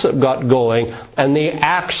gossip got going, and they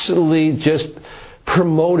actually just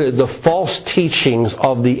promoted the false teachings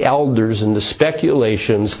of the elders and the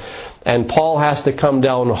speculations. And Paul has to come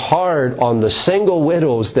down hard on the single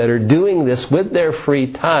widows that are doing this with their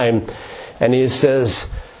free time. And he says,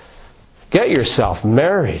 get yourself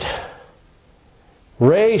married.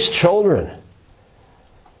 Raise children.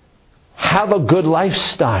 Have a good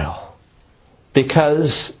lifestyle.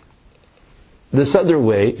 Because this other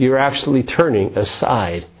way, you're actually turning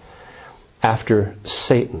aside after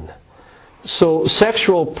Satan. So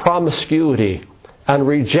sexual promiscuity and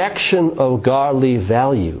rejection of godly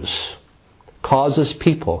values causes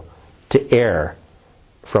people to err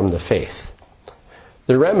from the faith.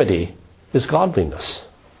 The remedy is godliness.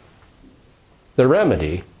 The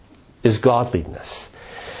remedy is godliness.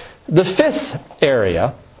 The fifth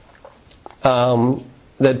area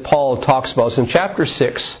that Paul talks about is in chapter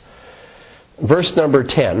 6, verse number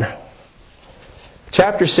 10.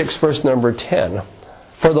 Chapter 6, verse number 10.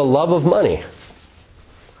 For the love of money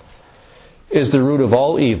is the root of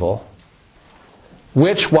all evil,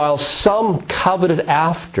 which while some coveted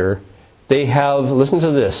after, they have, listen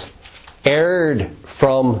to this, erred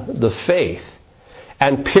from the faith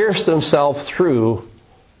and pierced themselves through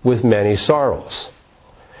with many sorrows.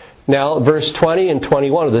 Now, verse 20 and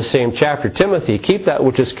 21 of the same chapter, Timothy, keep that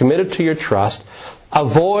which is committed to your trust.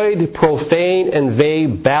 Avoid profane and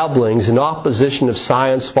vague babblings in opposition of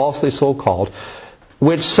science, falsely so called,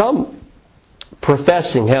 which some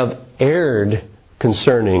professing have erred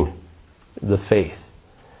concerning the faith.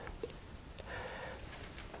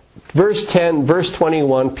 Verse 10, verse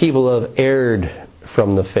 21, people have erred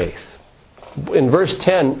from the faith. In verse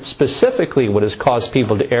 10, specifically what has caused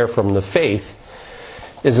people to err from the faith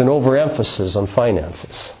is an overemphasis on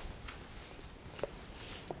finances.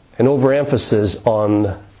 An overemphasis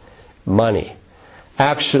on money.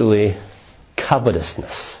 Actually,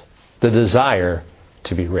 covetousness. The desire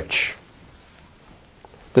to be rich.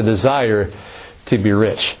 The desire to be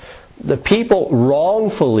rich. The people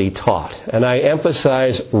wrongfully taught, and I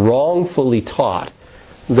emphasize wrongfully taught,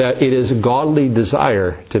 that it is a godly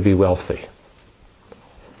desire to be wealthy.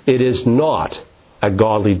 It is not a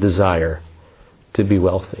godly desire to be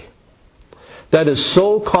wealthy. That is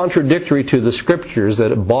so contradictory to the Scriptures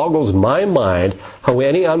that it boggles my mind how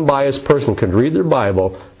any unbiased person could read their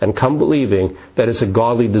Bible and come believing that it's a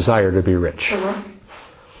godly desire to be rich.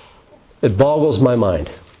 It boggles my mind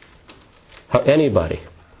how anybody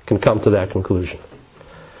can come to that conclusion.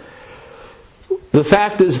 The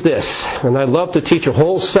fact is this, and I'd love to teach a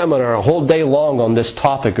whole seminar, a whole day long on this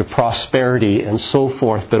topic of prosperity and so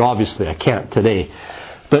forth, but obviously I can't today.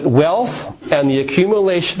 But wealth and the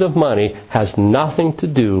accumulation of money has nothing to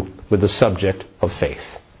do with the subject of faith.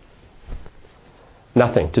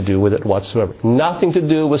 Nothing to do with it whatsoever. Nothing to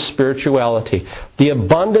do with spirituality. The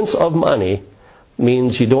abundance of money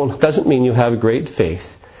doesn't mean you have great faith.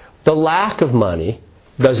 The lack of money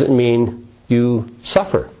doesn't mean you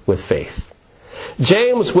suffer with faith.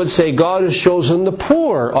 James would say God has chosen the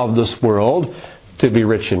poor of this world to be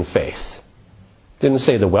rich in faith. Didn't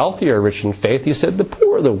say the wealthy are rich in faith. He said the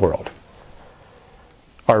poor of the world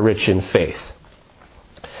are rich in faith.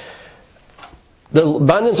 The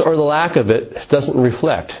abundance or the lack of it doesn't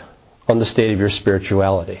reflect on the state of your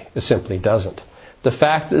spirituality. It simply doesn't. The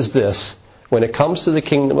fact is this: when it comes to the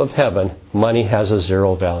kingdom of heaven, money has a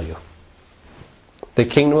zero value. The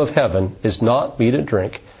kingdom of heaven is not meat and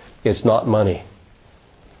drink. It's not money.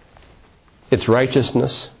 It's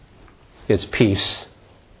righteousness, it's peace,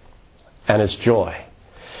 and it's joy.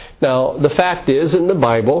 Now, the fact is, in the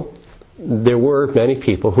Bible, there were many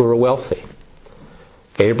people who were wealthy.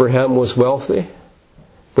 Abraham was wealthy,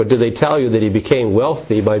 but did they tell you that he became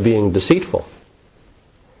wealthy by being deceitful?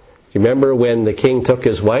 You remember when the king took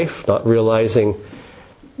his wife, not realizing,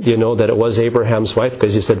 that it was Abraham's wife,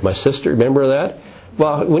 because he said, "My sister," remember that?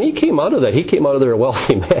 Well, when he came out of that, he came out of there a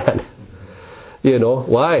wealthy man.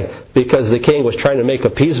 Why? Because the king was trying to make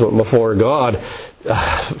appeasement before God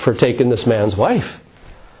for taking this man's wife.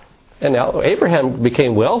 And now Abraham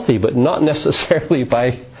became wealthy, but not necessarily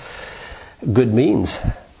by good means.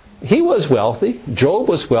 He was wealthy. Job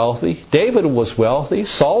was wealthy. David was wealthy.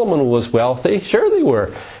 Solomon was wealthy. Sure they were.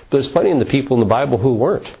 But there's plenty of the people in the Bible who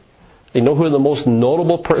weren't. You know who the most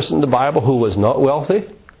notable person in the Bible who was not wealthy?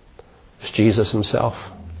 It's Jesus himself.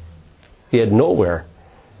 He had nowhere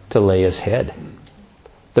to lay his head.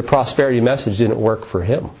 The prosperity message didn't work for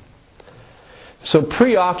him. So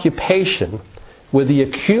preoccupation with the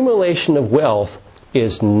accumulation of wealth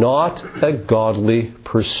is not a godly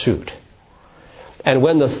pursuit. And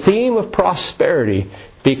when the theme of prosperity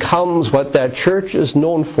becomes what that church is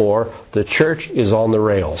known for, the church is on the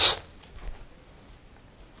rails.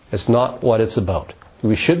 It's not what it's about.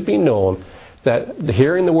 We should be known that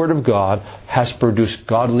hearing the Word of God has produced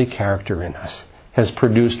godly character in us, has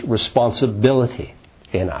produced responsibility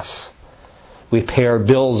in us. We pay our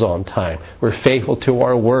bills on time. We're faithful to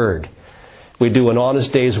our word. We do an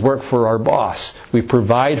honest day's work for our boss. We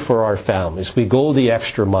provide for our families. We go the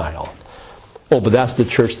extra mile. Oh, but that's the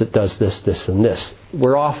church that does this, this, and this.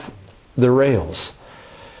 We're off the rails.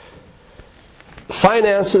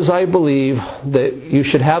 Finances, I believe that you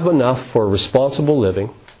should have enough for responsible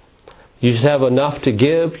living. You should have enough to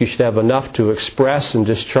give. You should have enough to express and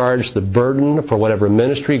discharge the burden for whatever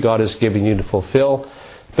ministry God has given you to fulfill.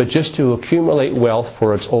 But just to accumulate wealth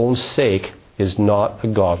for its own sake is not a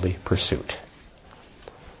godly pursuit.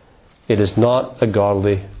 It is not a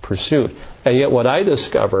godly pursuit. And yet what I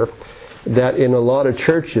discover, that in a lot of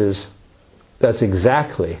churches, that's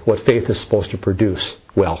exactly what faith is supposed to produce: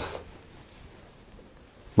 wealth.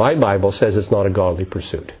 My Bible says it's not a godly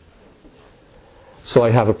pursuit. So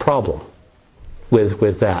I have a problem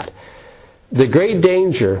with that. The great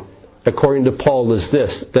danger, according to Paul, is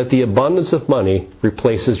this: that the abundance of money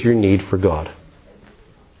replaces your need for God.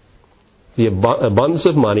 The abundance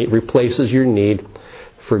of money replaces your need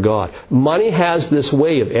for God. Money has this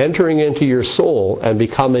way of entering into your soul and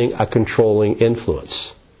becoming a controlling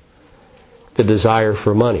influence. The desire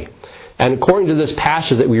for money. And according to this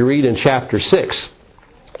passage that we read in chapter 6,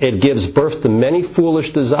 it gives birth to many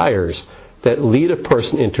foolish desires that lead a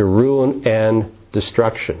person into ruin and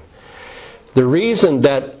destruction. The reason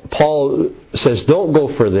that Paul says don't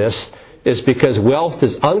go for this is because wealth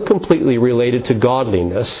is incompletely related to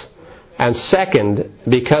godliness. And second,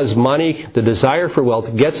 because money, the desire for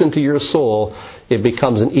wealth, gets into your soul, it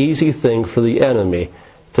becomes an easy thing for the enemy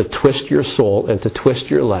to twist your soul and to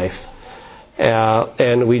twist your life.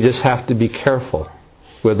 And we just have to be careful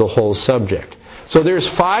with the whole subject. So there's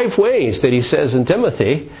 5 ways that he says in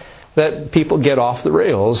Timothy that people get off the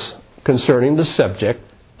rails concerning the subject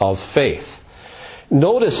of faith.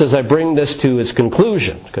 Notice as I bring this to its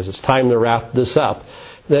conclusion, because it's time to wrap this up,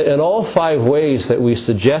 that in all 5 ways that we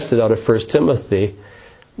suggested out of 1 Timothy,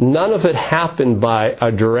 none of it happened by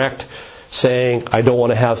a direct saying, I don't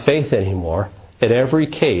want to have faith anymore. In every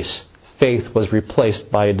case, faith was replaced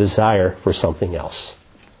by a desire for something else.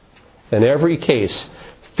 In every case,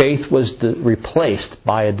 faith was replaced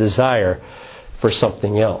by a desire for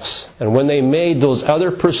something else. And when they made those other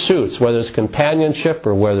pursuits, whether it's companionship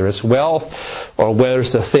or whether it's wealth or whether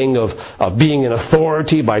it's the thing of being an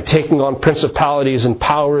authority by taking on principalities and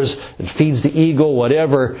powers, it feeds the ego,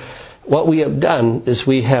 whatever, what we have done is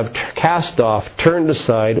we have cast off, turned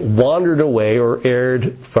aside, wandered away, or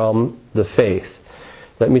erred from the faith.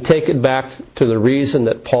 Let me take it back to the reason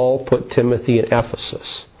that Paul put Timothy in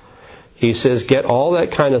Ephesus. He says, get all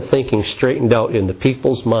that kind of thinking straightened out in the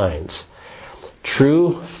people's minds.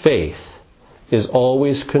 True faith is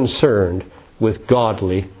always concerned with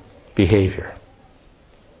godly behavior.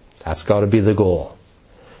 That's got to be the goal.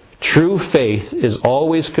 True faith is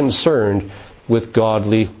always concerned with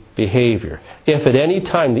godly behavior. If at any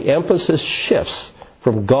time the emphasis shifts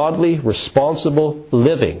from godly, responsible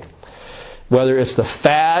living, whether it's the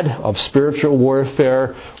fad of spiritual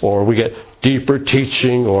warfare, or we get deeper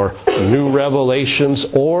teaching, or new revelations,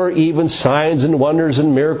 or even signs and wonders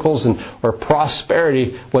and miracles, or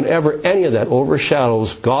prosperity, whenever any of that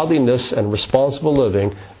overshadows godliness and responsible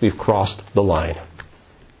living, we've crossed the line.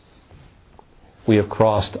 We have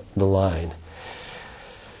crossed the line.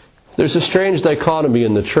 There's a strange dichotomy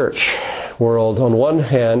in the church world. On one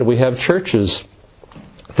hand, we have churches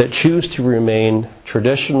that choose to remain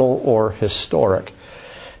traditional or historic.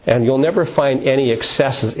 And you'll never find any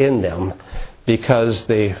excesses in them because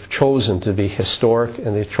they've chosen to be historic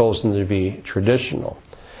and they've chosen to be traditional.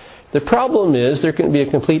 The problem is there can be a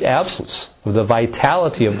complete absence of the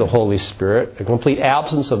vitality of the Holy Spirit, a complete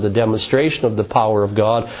absence of the demonstration of the power of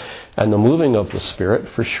God and the moving of the Spirit,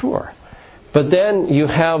 for sure. But then you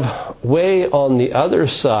have way on the other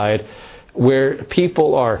side where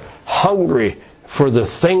people are hungry for the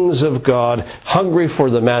things of God, hungry for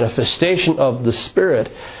the manifestation of the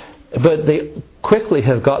Spirit, but they quickly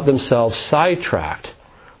have got themselves sidetracked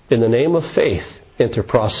in the name of faith into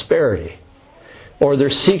prosperity. Or they're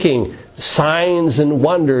seeking signs and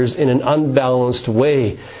wonders in an unbalanced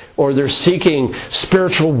way. Or they're seeking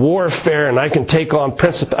spiritual warfare, and I can take on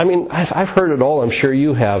principles. I mean, I've heard it all. I'm sure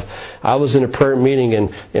you have. I was in a prayer meeting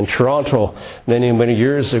in Toronto many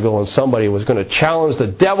years ago, and somebody was going to challenge the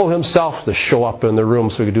devil himself to show up in the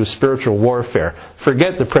room so we could do spiritual warfare.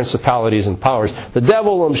 Forget the principalities and powers. The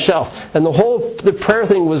devil himself. And the prayer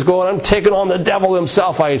thing was going, I'm taking on the devil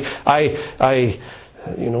himself. I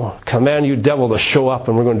command you, devil, to show up,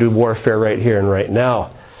 and we're going to do warfare right here and right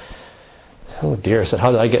now. Oh dear, I said,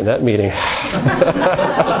 how did I get in that meeting?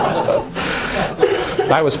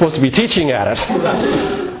 I was supposed to be teaching at it.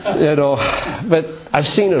 But I've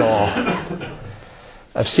seen it all.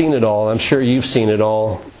 I've seen it all. I'm sure you've seen it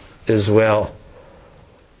all as well.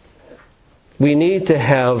 We need to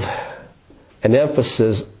have an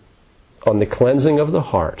emphasis on the cleansing of the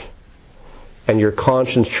heart and your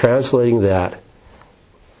conscience translating that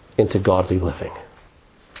into godly living.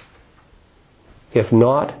 If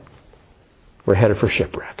not, we're headed for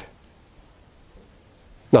shipwreck.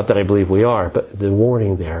 Not that I believe we are, but the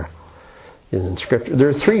warning there is in Scripture. There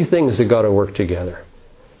are three things that got to work together.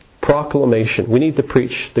 Proclamation. We need to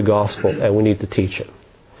preach the gospel and we need to teach it.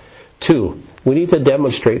 2, we need to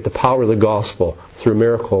demonstrate the power of the gospel through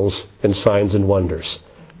miracles and signs and wonders.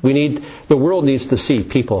 The world needs to see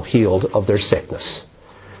people healed of their sickness.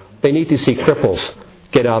 They need to see cripples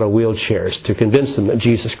get out of wheelchairs to convince them that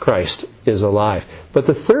Jesus Christ is alive. But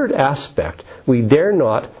the third aspect we dare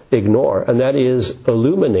not ignore, and that is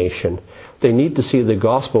illumination. They need to see the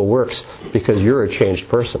gospel works because you're a changed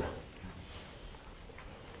person.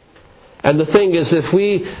 And the thing is, if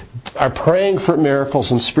we are praying for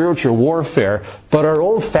miracles and spiritual warfare, but our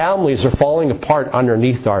own families are falling apart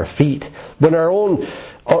underneath our feet, when our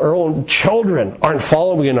own children aren't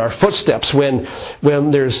following in our footsteps, when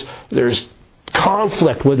there's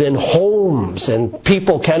conflict within homes and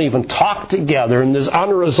people can't even talk together and there's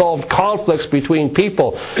unresolved conflicts between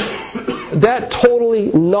people, that totally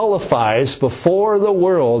nullifies before the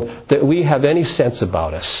world that we have any sense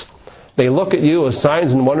about us. They look at you as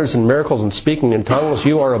signs and wonders and miracles and speaking in tongues.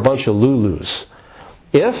 You are a bunch of Lulus.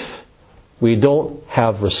 If we don't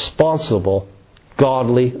have responsible,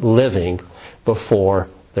 godly living before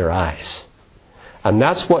their eyes. And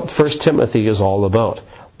that's what 1 Timothy is all about.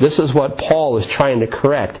 This is what Paul is trying to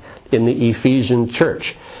correct in the Ephesian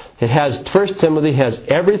church. 1 Timothy has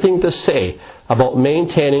everything to say about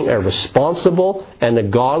maintaining a responsible and a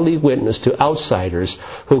godly witness to outsiders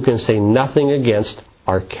who can say nothing against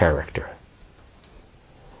our character.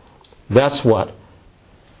 That's what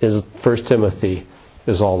 1 Timothy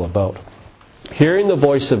is all about. Hearing the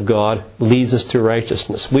voice of God leads us to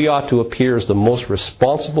righteousness. We ought to appear as the most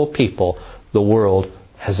responsible people the world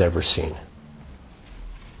has ever seen.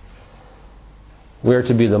 We are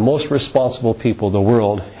to be the most responsible people the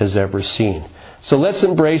world has ever seen. So let's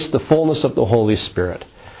embrace the fullness of the Holy Spirit.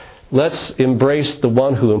 Let's embrace the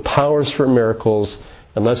one who empowers for miracles,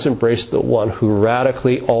 and let's embrace the one who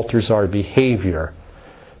radically alters our behavior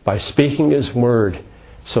by speaking His Word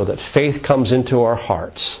so that faith comes into our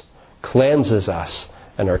hearts, cleanses us,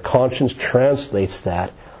 and our conscience translates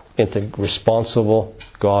that into responsible,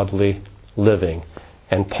 godly living.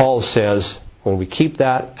 And Paul says, when we keep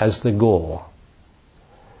that as the goal,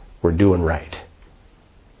 we're doing right.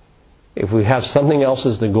 If we have something else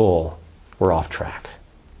as the goal, we're off track.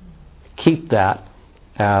 Keep that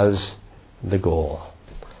as the goal.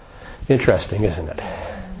 Interesting, isn't it?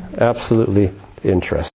 Absolutely interesting.